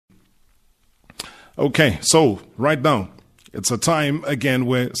Okay, so right now, it's a time again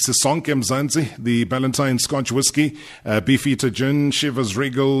where Sisonke Mzansi, the Ballantine Scotch Whisky, Beefeater Gin, Shivers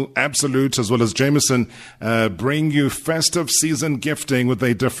Regal, Absolute, as well as Jameson, bring you festive season gifting with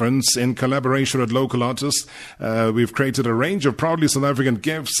a difference in collaboration with local artists. We've created a range of proudly South African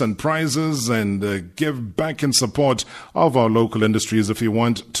gifts and prizes and give back in support of our local industries. If you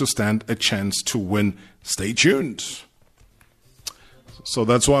want to stand a chance to win, stay tuned. So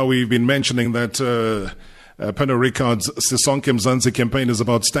that's why we've been mentioning that Pernod Ricard's Sisonke Mzansi campaign is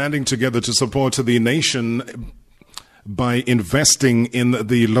about standing together to support the nation by investing in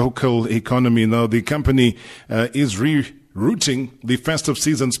the local economy. Now, the company is rerouting the festive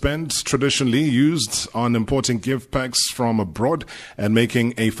season spend traditionally used on importing gift packs from abroad and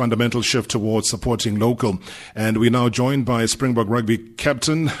making a fundamental shift towards supporting local. And we're now joined by Springbok Rugby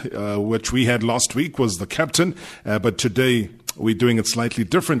captain, which we had last week was the captain, but today we're doing it slightly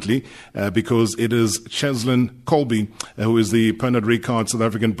differently because it is Cleslin Kolbe, who is the Pernod Ricard South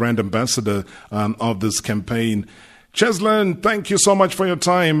African brand ambassador of this campaign. Cleslin, thank you so much for your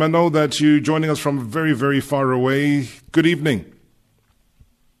time. I know that you're joining us from very, very far away. Good evening.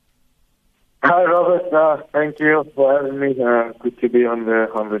 Hi, Robert. Thank you for having me. Good to be on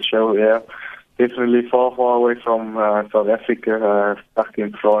the show. Yeah, definitely far away from South Africa. Stuck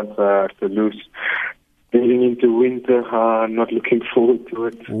in France, Toulouse. Getting into winter, not looking forward to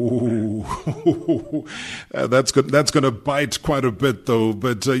it. Ooh. That's good. That's going to bite quite a bit, though.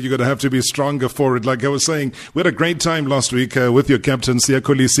 But you're going to have to be stronger for it. Like I was saying, we had a great time last week with your captain, Siya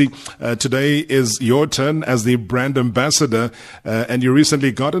Kolisi. Today is your turn as the brand ambassador, and you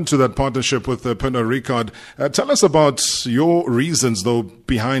recently got into that partnership with Pernod Ricard. Tell us about your reasons, though,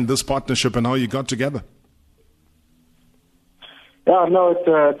 behind this partnership and how you got together. Yeah, no,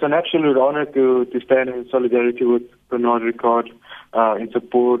 it's an absolute honor to stand in solidarity with Pernod Ricard in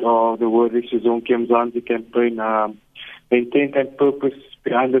support of the Worthy Sisonke Mzansi campaign. The intent and purpose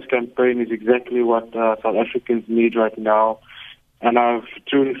behind this campaign is exactly what South Africans need right now. And I've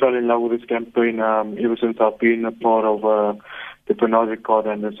truly fell in love with this campaign ever since I've been a part of the Pernod Ricard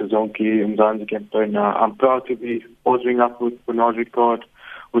and the Sisonke Mzansi campaign. I'm proud to be partnering up with Pernod Ricard,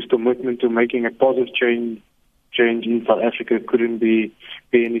 whose commitment to making a positive change in South Africa couldn't be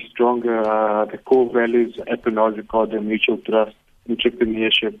any stronger. The core values at Pernod Ricard, the mutual trust,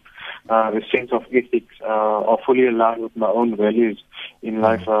 entrepreneurship, the sense of ethics are fully aligned with my own values in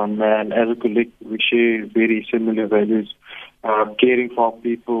life. And as a collective, we share very similar values, caring for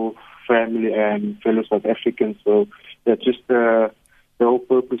people, family, and fellow South Africans. So that's just the whole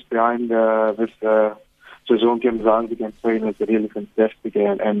purpose behind this Sisonke Mzansi campaign is really fantastic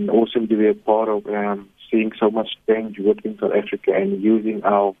and awesome to be a part of. Seeing so much change within South Africa and using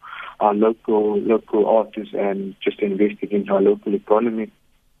our local artists and just investing in our local economy.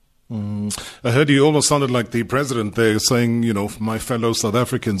 I heard you almost sounded like the president there saying, my fellow South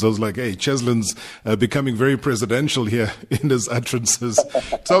Africans. I was like, hey, Ceslin's becoming very presidential here in his utterances.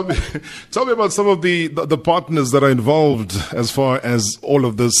 Tell me about some of the partners that are involved as far as all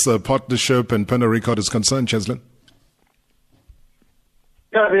of this partnership and Pernod Ricard is concerned, Cleslin.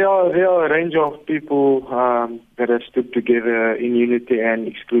 Yeah, there are a range of people that have stood together in unity and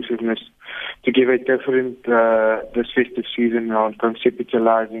exclusiveness to give a different this festive season on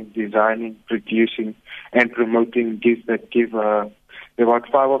conceptualizing, designing, producing, and promoting gifts that give. There are about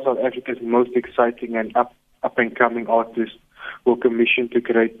 5 of South Africa's most exciting and up and coming artists who are commissioned to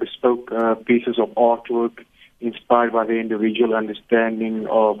create bespoke pieces of artwork inspired by their individual understanding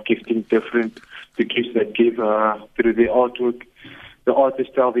of gifting different to gifts that give through their artwork. The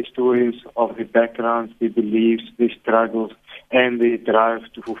artists tell their stories of their backgrounds, their beliefs, their struggles, and their drive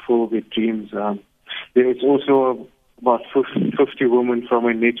to fulfill their dreams. There is also about 50 women from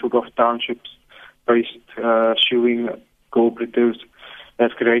a network of townships-based shoeing cooperatives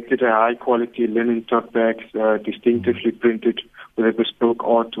have created a high-quality linen tote bags distinctively printed with a bespoke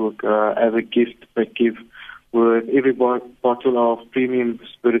artwork as a gift they give with every bottle of premium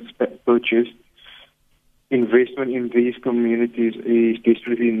spirits purchased. Investment in these communities is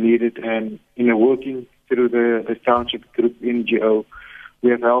desperately needed, and working through the Township Group NGO,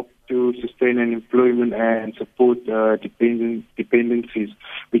 we have helped to sustain an employment and support dependencies,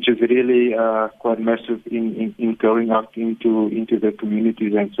 which is really quite massive in going out into the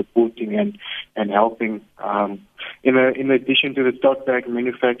communities and supporting and helping. In addition to the tote bag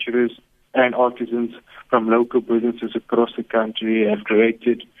manufacturers and artisans from local businesses across the country have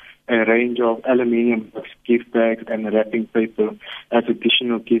created a range of aluminium gift bags and wrapping paper as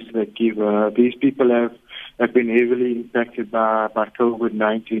additional gifts that give. These people have been heavily impacted by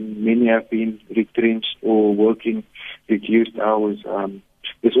COVID-19. Many have been retrenched or working reduced hours.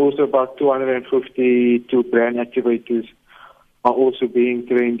 There's also about 252 brand activators are also being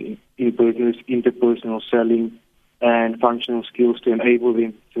trained in business, interpersonal selling, and functional skills to enable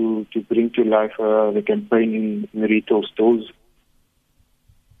them to bring to life the campaign in retail stores.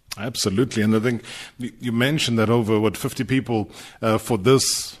 Absolutely. And I think you mentioned that over 50 people for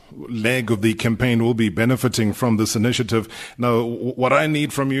this leg of the campaign will be benefiting from this initiative. Now, what I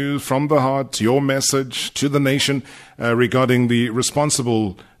need from you, from the heart, your message to the nation regarding the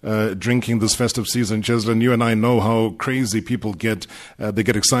responsible drinking this festive season. Cleslin, you and I know how crazy people get. They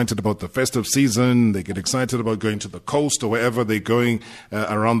get excited about the festive season. They get excited about going to the coast or wherever they're going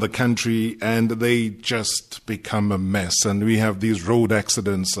around the country, and they just become a mess. And we have these road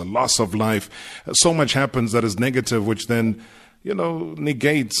accidents, a loss of life. So much happens that is negative, which then,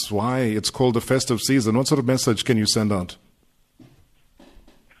 negates why it's called a festive season. What sort of message can you send out?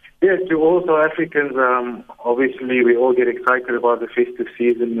 Yes, to all South Africans, obviously we all get excited about the festive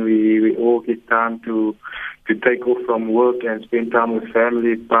season. We all get time to take off from work and spend time with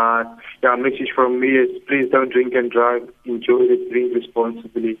family. But a message from me is please don't drink and drive. Enjoy the drink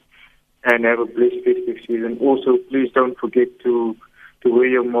responsibly and have a blessed festive season. Also, please don't forget to wear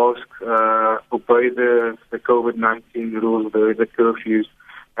your mask, obey the COVID-19 rules, the curfews,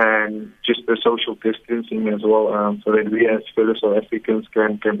 and just the social distancing as well, so that we as fellow South Africans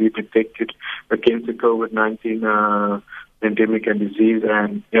can be protected against the COVID-19 pandemic and disease.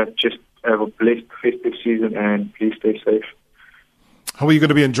 And just have a blessed festive season, and please stay safe. How are you going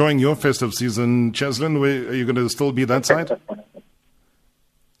to be enjoying your festive season, Cleslin? Are you going to still be that side?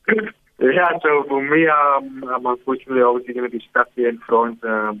 Yeah, so for me, I'm unfortunately obviously going to be stuck here in France.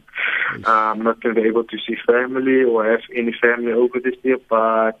 I'm not going to be able to see family or have any family over this year,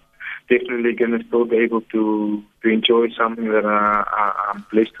 but definitely going to still be able to enjoy something that I'm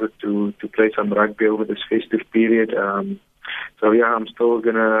blessed with, to play some rugby over this festive period. So I'm still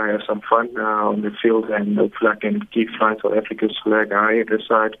going to have some fun on the field, and hopefully I can keep flying South Africa's flag high at the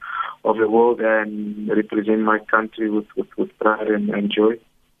side of the world and represent my country with pride and joy.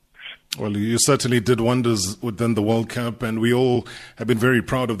 Well, you certainly did wonders within the World Cup, and we all have been very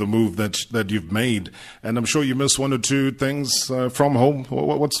proud of the move that you've made. And I'm sure you miss one or two things from home.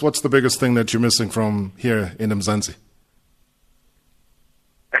 What's the biggest thing that you're missing from here in Mzansi?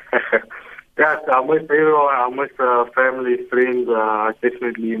 Yes, I miss everyone. I miss family, friends. I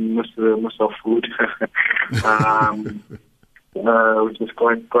definitely miss our food, which is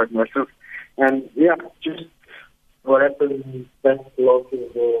quite massive. And just what happened last year.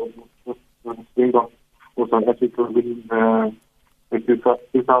 Was South Africa winning the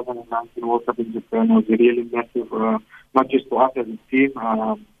 2019 World Cup in Japan was really massive, not just for us as a team,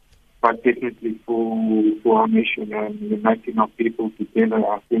 but definitely for our nation and uniting our people together.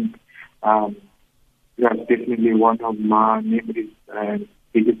 I think that's definitely one of my memories and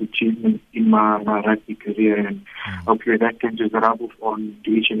biggest achievements in my rugby career, and hopefully that can just rub off on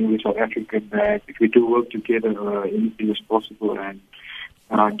to each and every South African that if we do work together, anything is possible, and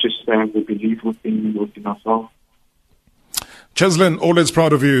just have the belief within ourselves. Cleslin, always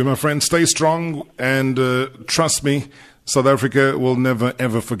proud of you, my friend. Stay strong, and trust me, South Africa will never,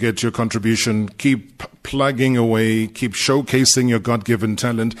 ever forget your contribution. Keep plugging away, keep showcasing your God-given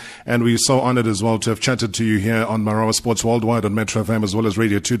talent, and we're so honored as well to have chatted to you here on Marawa Sports Worldwide on Metro FM as well as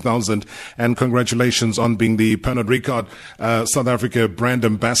Radio 2000, and congratulations on being the Pernod Ricard South Africa brand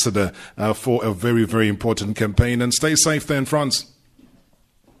ambassador for a very, very important campaign, and stay safe there in France.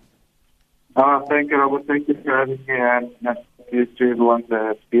 Thank you, Robert. Thank you for having me, and to everyone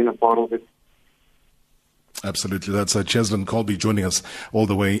that's been a part of it. Absolutely. That's Cleslin Kolbe joining us all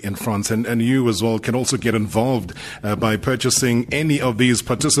the way in France. And you as well can also get involved by purchasing any of these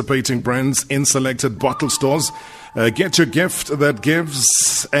participating brands in selected bottle stores. Get your gift that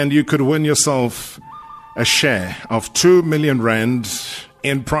gives, and you could win yourself a share of 2 million rand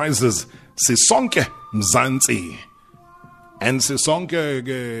in prizes. Sisonke Mzansi. And Sisonke,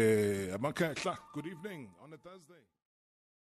 good evening on a Thursday.